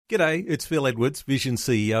G'day, it's Phil Edwards, Vision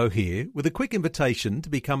CEO here, with a quick invitation to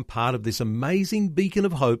become part of this amazing beacon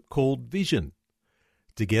of hope called Vision.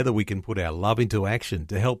 Together we can put our love into action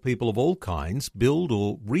to help people of all kinds build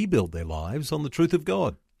or rebuild their lives on the truth of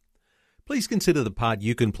God. Please consider the part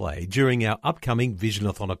you can play during our upcoming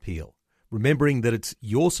Visionathon appeal, remembering that it's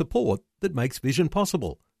your support that makes Vision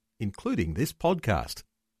possible, including this podcast.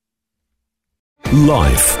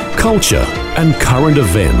 Life, culture, and current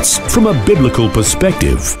events from a biblical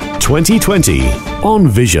perspective. 2020 on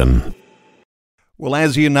Vision. Well,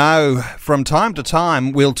 as you know, from time to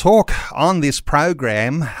time we'll talk on this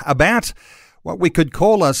program about what we could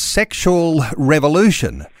call a sexual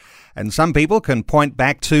revolution. And some people can point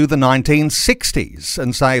back to the 1960s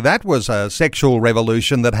and say that was a sexual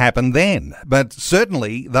revolution that happened then. But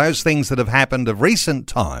certainly those things that have happened of recent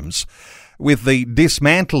times, with the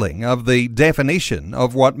dismantling of the definition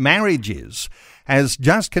of what marriage is, has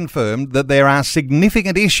just confirmed that there are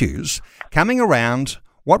significant issues coming around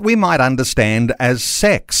what we might understand as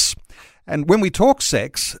sex. And when we talk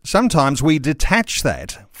sex, sometimes we detach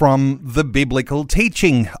that from the biblical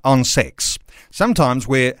teaching on sex. Sometimes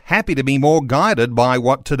we're happy to be more guided by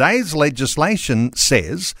what today's legislation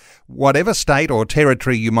says, whatever state or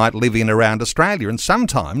territory you might live in around Australia. And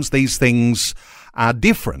sometimes these things are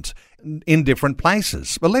different in different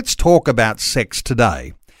places. But let's talk about sex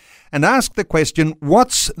today and ask the question,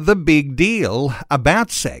 what's the big deal about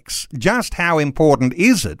sex? Just how important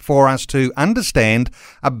is it for us to understand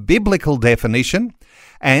a biblical definition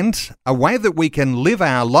and a way that we can live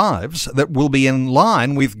our lives that will be in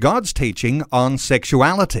line with God's teaching on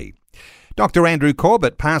sexuality? Dr. Andrew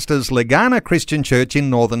Corbett pastors Legana Christian Church in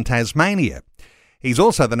northern Tasmania. He's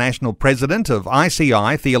also the National President of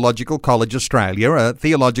ICI Theological College Australia, a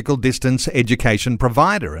theological distance education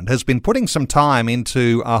provider, and has been putting some time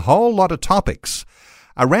into a whole lot of topics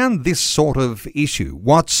around this sort of issue.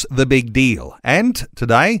 What's the big deal? And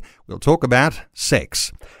today we'll talk about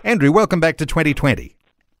sex. Andrew, welcome back to 2020.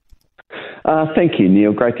 Thank you,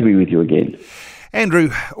 Neil. Great to be with you again. Andrew,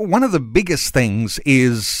 one of the biggest things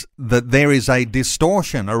is that there is a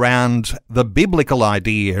distortion around the biblical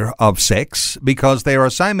idea of sex because there are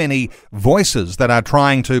so many voices that are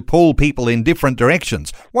trying to pull people in different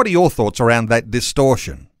directions. What are your thoughts around that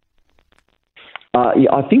distortion?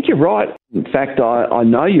 I think you're right. In fact, I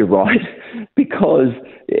know you're right because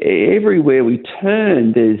everywhere we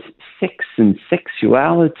turn, there's sex and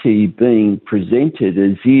sexuality being presented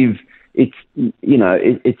as if it's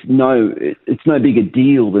no bigger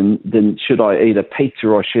deal than should I eat a pizza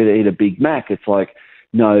or should I eat a Big Mac. It's like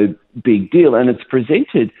no big deal, and it's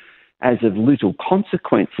presented as of little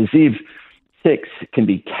consequence, as if sex can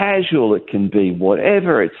be casual, it can be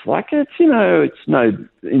whatever. It's like it's no,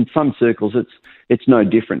 in some circles it's no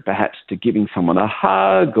different perhaps to giving someone a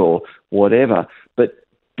hug or whatever. But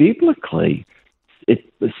biblically,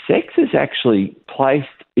 sex is actually placed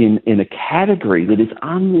in a category that is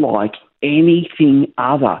unlike anything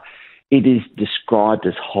other. It is described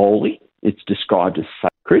as holy. It's described as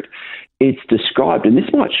sacred. It's described, and this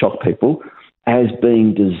might shock people, as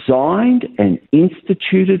being designed and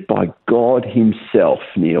instituted by God himself,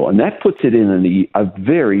 Neil. And that puts it in a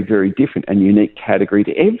very, very different and unique category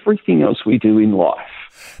to everything else we do in life.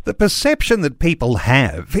 The perception that people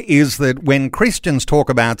have is that when Christians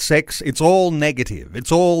talk about sex, it's all negative,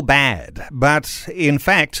 it's all bad. But in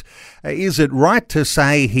fact, is it right to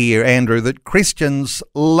say here, Andrew, that Christians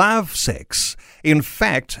love sex? In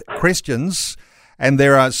fact, Christians, and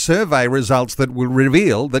there are survey results that will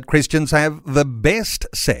reveal that Christians have the best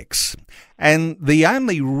sex. And the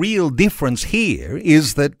only real difference here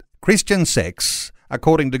is that Christian sex,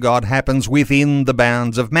 according to God, happens within the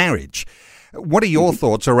bounds of marriage. What are your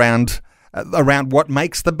thoughts around what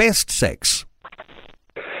makes the best sex?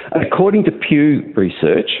 According to Pew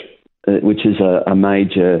Research, which is a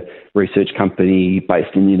major research company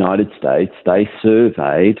based in the United States, they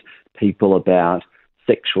surveyed people about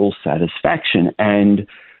sexual satisfaction. And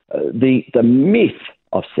the myth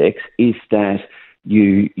of sex is that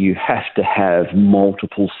you have to have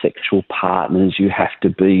multiple sexual partners. You have to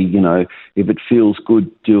be, if it feels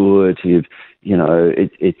good, do it. If,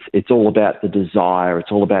 it's all about the desire.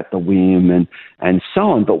 It's all about the whim and so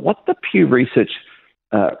on. But what the Pew Research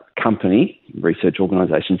research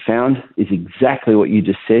organisation found is exactly what you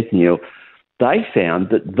just said, Neil. They found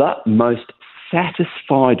that the most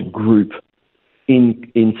satisfied group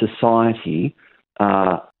in society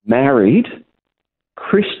are married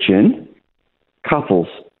Christian couples.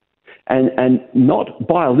 And not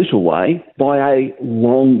by a little way, by a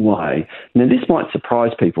long way. Now, this might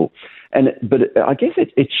surprise people, but I guess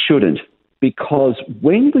it shouldn't, because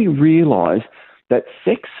when we realise that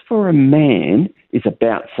sex for a man is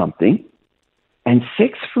about something and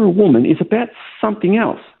sex for a woman is about something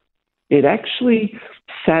else. It actually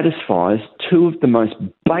satisfies two of the most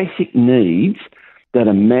basic needs that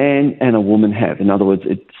a man and a woman have. In other words,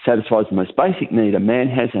 it satisfies the most basic need a man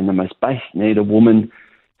has and the most basic need a woman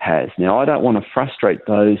has. Now, I don't want to frustrate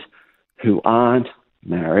those who aren't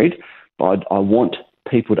married, but I want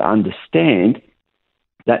people to understand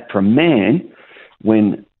that for a man,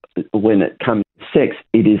 when it comes to sex,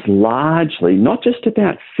 it is largely not just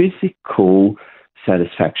about physical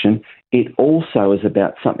satisfaction, it also is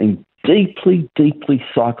about something deeply, deeply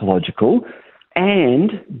psychological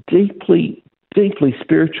and deeply, deeply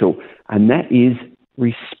spiritual, and that is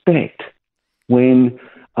respect. When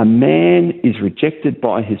a man is rejected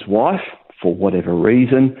by his wife for whatever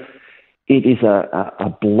reason, it is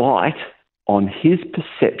a blight on his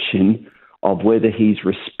perception of whether he's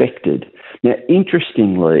respected. Now,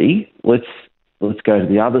 interestingly, let's go to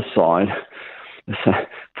the other side. So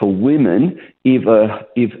for women,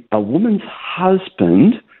 if a woman's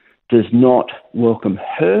husband does not welcome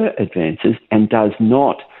her advances and does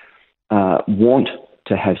not want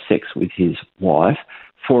to have sex with his wife,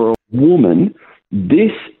 for a woman,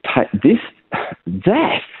 that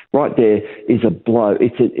right there is a blow.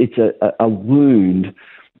 It's a wound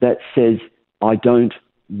that says, I don't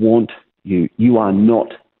want you. You are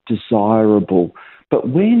not desirable. But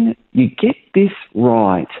when you get this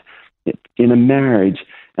right in a marriage,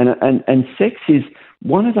 and sex is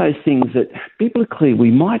one of those things that biblically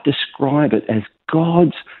we might describe it as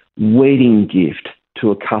God's wedding gift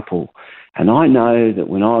to a couple. And I know that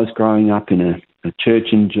when I was growing up in a church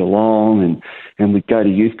in Geelong and we'd go to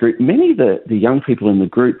youth group, many of the young people in the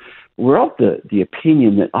group were of the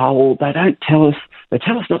opinion that, they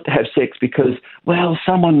tell us not to have sex because, well,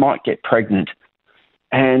 someone might get pregnant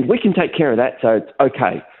and we can take care of that, so it's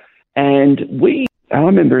okay. And I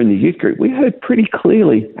remember in the youth group, we heard pretty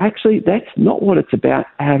clearly, actually, that's not what it's about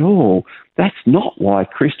at all. That's not why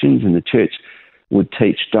Christians in the church would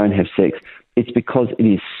teach don't have sex. It's because it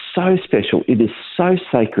is so special. It is so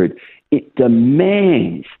sacred. It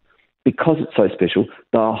demands, because it's so special,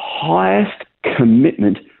 the highest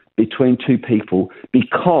commitment between two people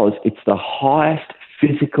because it's the highest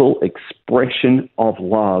physical expression of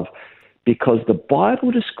love. Because the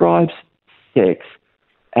Bible describes sex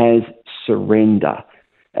as surrender.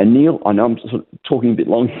 And Neil, I know I'm sort of talking a bit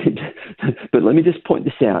long here, but let me just point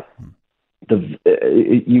this out.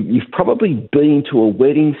 You've probably been to a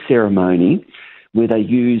wedding ceremony where they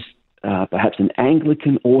use perhaps an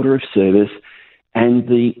Anglican order of service, and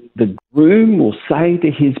the groom will say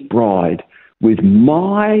to his bride, with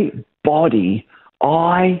my body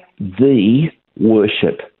I thee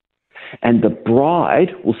worship. And the bride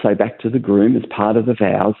will say back to the groom as part of the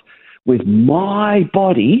vows, with my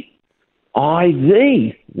body I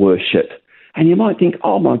thee worship. And you might think,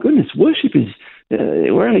 oh my goodness, worship is,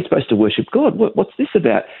 we're only supposed to worship God. What's this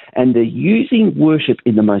about? And they're using worship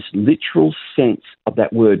in the most literal sense of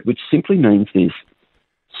that word, which simply means this: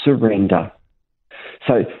 surrender.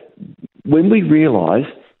 So when we realise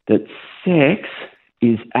that sex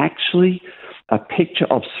is actually a picture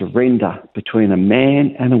of surrender between a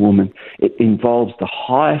man and a woman, it involves the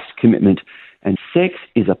highest commitment, and sex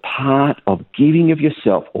is a part of giving of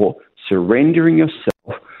yourself or surrendering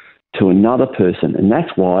yourself to another person. And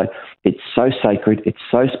that's why it's so sacred, it's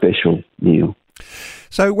so special, Neil.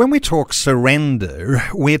 So when we talk surrender,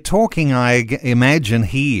 we're talking, I imagine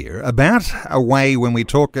here, about a way when we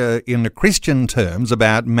talk in the Christian terms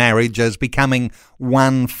about marriage as becoming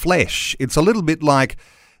one flesh. It's a little bit like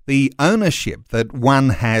the ownership that one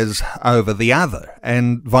has over the other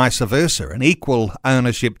and vice versa, an equal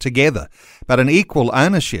ownership together, but an equal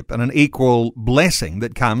ownership and an equal blessing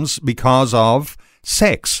that comes because of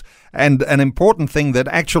sex. And an important thing that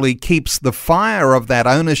actually keeps the fire of that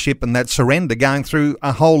ownership and that surrender going through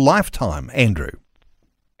a whole lifetime, Andrew.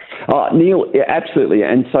 Neil, yeah, absolutely.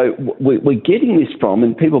 And so we're getting this from,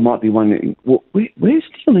 and people might be wondering, well, where's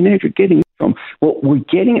Neil and Andrew getting it from? Well, we're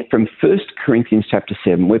getting it from 1 Corinthians chapter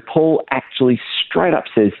 7, where Paul actually straight up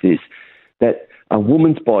says this, that a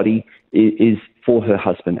woman's body is for her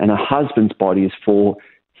husband and a husband's body is for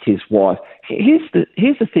his wife. Here's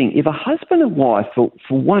the thing. If a husband and wife, for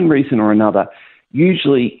one reason or another,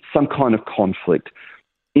 usually some kind of conflict,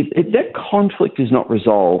 if that conflict is not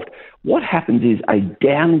resolved, what happens is a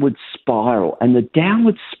downward spiral, and the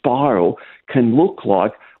downward spiral can look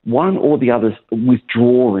like one or the other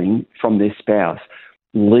withdrawing from their spouse,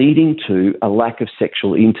 leading to a lack of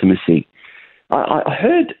sexual intimacy. I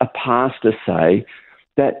heard a pastor say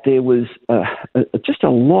that there was just a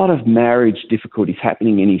lot of marriage difficulties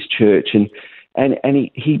happening in his church, and And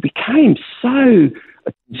he became so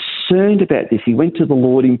concerned about this. He went to the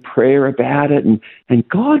Lord in prayer about it, and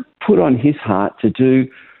God put on his heart to do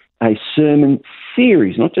a sermon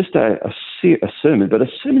series, not just a sermon, but a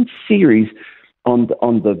sermon series on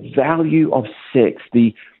the value of sex,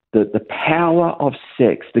 the power of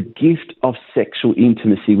sex, the gift of sexual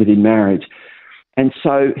intimacy within marriage. And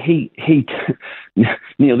so he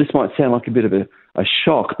Neil, this might sound like a bit of a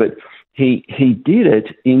shock, but he did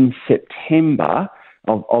it in September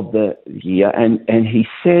of the year, and he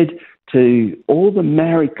said to all the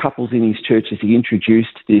married couples in his church as he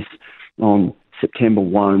introduced this on September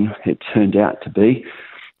 1, it turned out to be,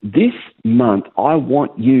 this month I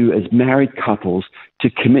want you as married couples to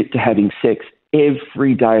commit to having sex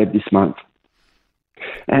every day of this month.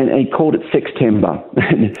 And he called it Sextember.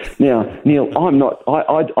 Now, Neil,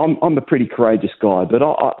 I'm a pretty courageous guy, but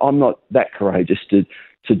I'm not that courageous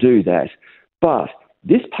to do that. But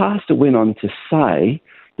this pastor went on to say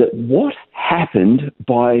that what happened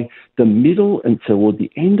by the middle and toward the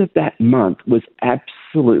end of that month was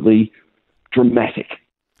absolutely dramatic.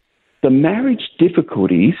 The marriage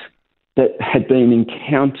difficulties that had been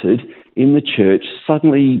encountered in the church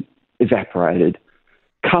suddenly evaporated.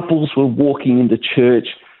 Couples were walking into church,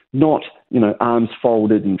 not, arms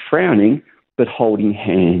folded and frowning, but holding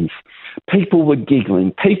hands. People were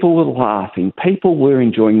giggling. People were laughing. People were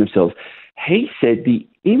enjoying themselves. He said the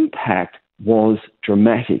impact was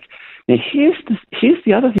dramatic. Now, here's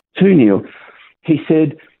the other thing too, Neil. He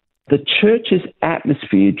said the church's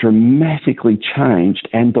atmosphere dramatically changed,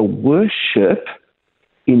 and the worship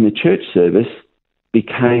in the church service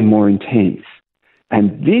became more intense.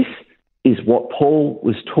 And this is what Paul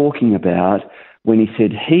was talking about when he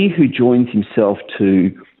said, he who joins himself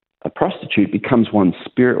to a prostitute becomes one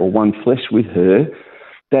spirit or one flesh with her,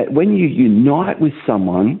 that when you unite with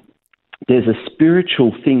someone, there's a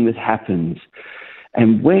spiritual thing that happens.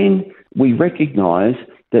 And when we recognize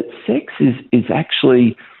that sex is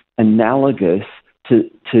actually analogous to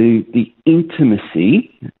the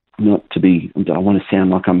intimacy, I want to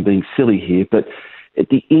sound like I'm being silly here, but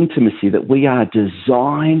the intimacy that we are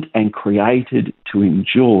designed and created to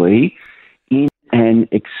enjoy in an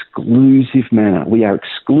exclusive manner. We are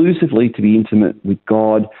exclusively to be intimate with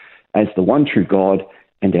God as the one true God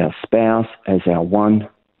and our spouse as our one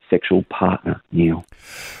sexual partner, Neil.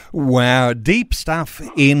 Wow, deep stuff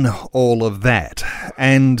in all of that.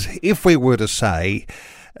 And if we were to say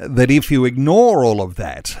that if you ignore all of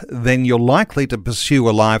that, then you're likely to pursue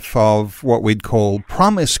a life of what we'd call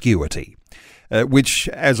promiscuity, which,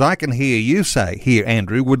 as I can hear you say here,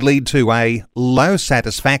 Andrew, would lead to a low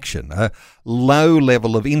satisfaction, a low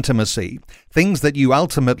level of intimacy, things that you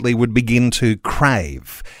ultimately would begin to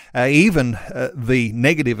crave. Even the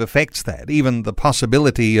negative effects even the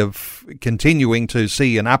possibility of continuing to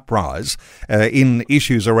see an uprise in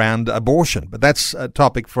issues around abortion. But that's a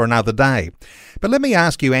topic for another day. But let me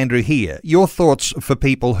ask you, Andrew, here, your thoughts for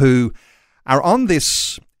people who are on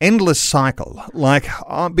this endless cycle, like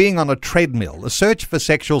being on a treadmill, a search for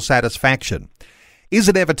sexual satisfaction. Is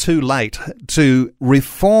it ever too late to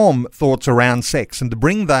reform thoughts around sex and to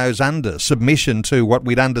bring those under submission to what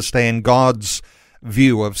we'd understand God's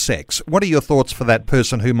view of sex? What are your thoughts for that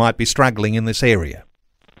person who might be struggling in this area?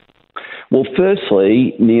 Well,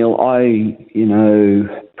 firstly, Neil, I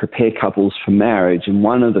prepare couples for marriage, and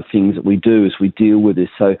one of the things that we do is we deal with this.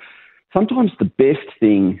 So sometimes the best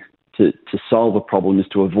thing to solve a problem is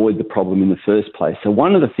to avoid the problem in the first place. So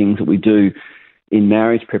one of the things that we do in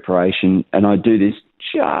marriage preparation, and I do this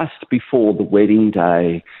just before the wedding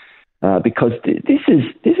day, because this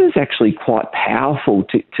is actually quite powerful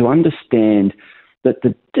to understand that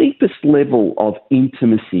the deepest level of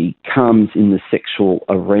intimacy comes in the sexual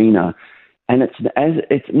arena. And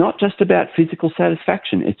it's not just about physical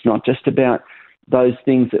satisfaction. It's not just about those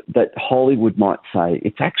things that Hollywood might say.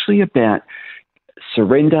 It's actually about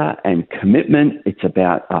surrender and commitment. It's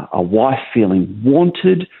about a wife feeling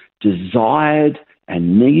wanted, desired,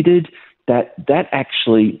 and needed. That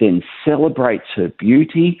actually then celebrates her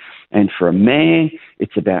beauty. And for a man,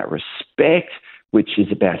 it's about respect, which is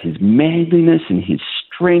about his manliness and his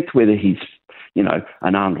strength. Whether he's,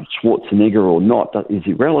 an Arnold Schwarzenegger or not is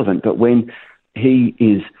irrelevant. But when he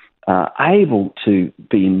is able to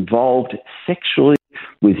be involved sexually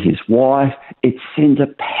with his wife, it sends a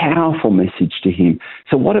powerful message to him.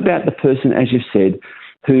 So what about the person, as you've said,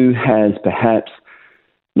 who has perhaps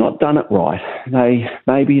not done it right?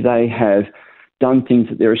 Maybe they have done things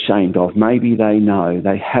that they're ashamed of. Maybe they know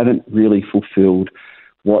they haven't really fulfilled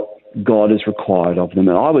what God has required of them.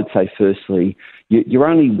 And I would say, firstly, you're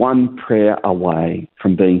only one prayer away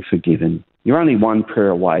from being forgiven. You're only one prayer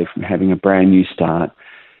away from having a brand new start.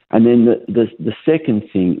 And then the second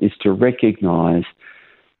thing is to recognise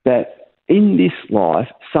that in this life,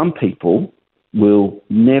 some people will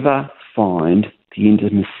never find the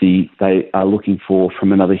intimacy they are looking for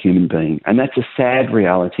from another human being. And that's a sad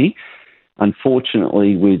reality.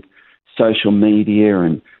 Unfortunately, with social media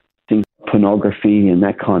and things like pornography and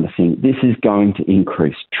that kind of thing, this is going to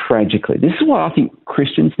increase tragically. This is why I think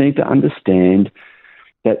Christians need to understand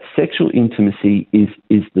that sexual intimacy is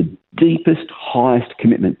the deepest, highest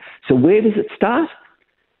commitment. So where does it start?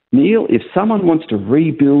 Neil, if someone wants to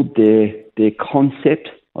rebuild their concept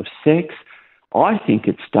of sex, I think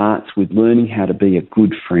it starts with learning how to be a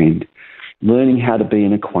good friend, learning how to be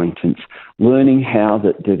an acquaintance, learning how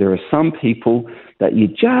that there are some people that you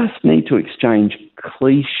just need to exchange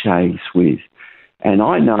cliches with. And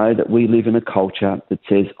I know that we live in a culture that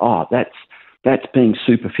says, oh, that's being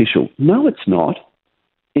superficial. No, it's not.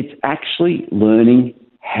 It's actually learning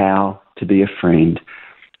how to be a friend.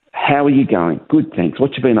 How are you going? Good, thanks.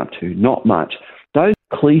 What you been up to? Not much. Those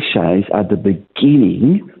cliches are the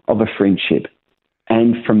beginning of a friendship.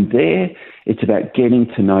 And from there, it's about getting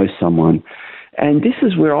to know someone. And this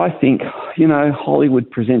is where I think, Hollywood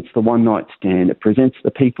presents the one-night stand. It presents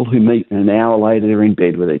the people who meet and an hour later they're in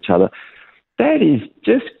bed with each other. That is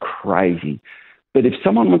just crazy. But if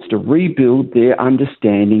someone wants to rebuild their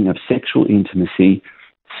understanding of sexual intimacy,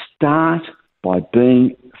 start by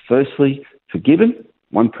being, firstly, forgiven,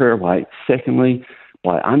 one prayer away. Secondly,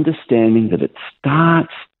 by understanding that it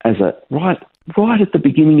starts as right at the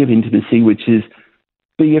beginning of intimacy, which is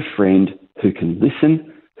be a friend who can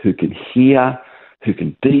listen, who can hear, who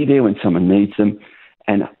can be there when someone needs them.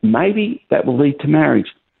 And maybe that will lead to marriage.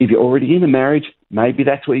 If you're already in a marriage, maybe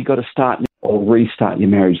that's where you've got to start or restart your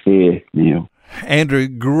marriage there, Neil. Andrew,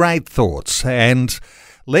 great thoughts. And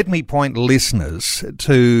let me point listeners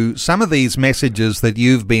to some of these messages that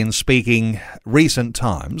you've been speaking recent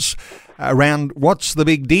times around what's the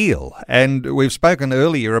big deal. And we've spoken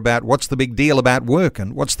earlier about what's the big deal about work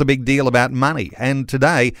and what's the big deal about money. And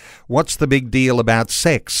today, what's the big deal about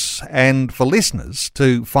sex? And for listeners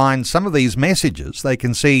to find some of these messages, they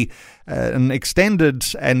can see an extended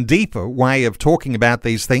and deeper way of talking about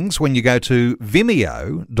these things when you go to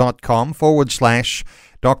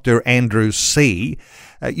vimeo.com/Dr. Andrew C.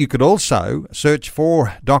 You could also search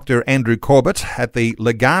for Dr. Andrew Corbett at the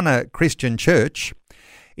Legana Christian Church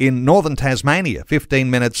in northern Tasmania, 15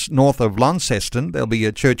 minutes north of Launceston. There'll be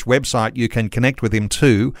a church website you can connect with him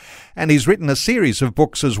to. And he's written a series of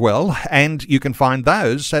books as well, and you can find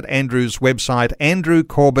those at Andrew's website,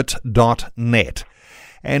 andrewcorbett.net.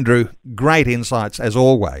 Andrew, great insights as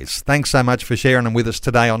always. Thanks so much for sharing them with us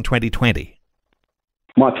today on 2020.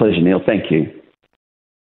 My pleasure, Neil. Thank you.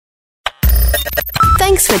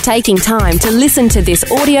 Thanks for taking time to listen to this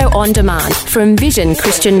audio on demand from Vision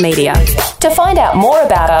Christian Media. To find out more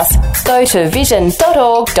about us, go to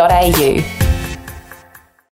vision.org.au.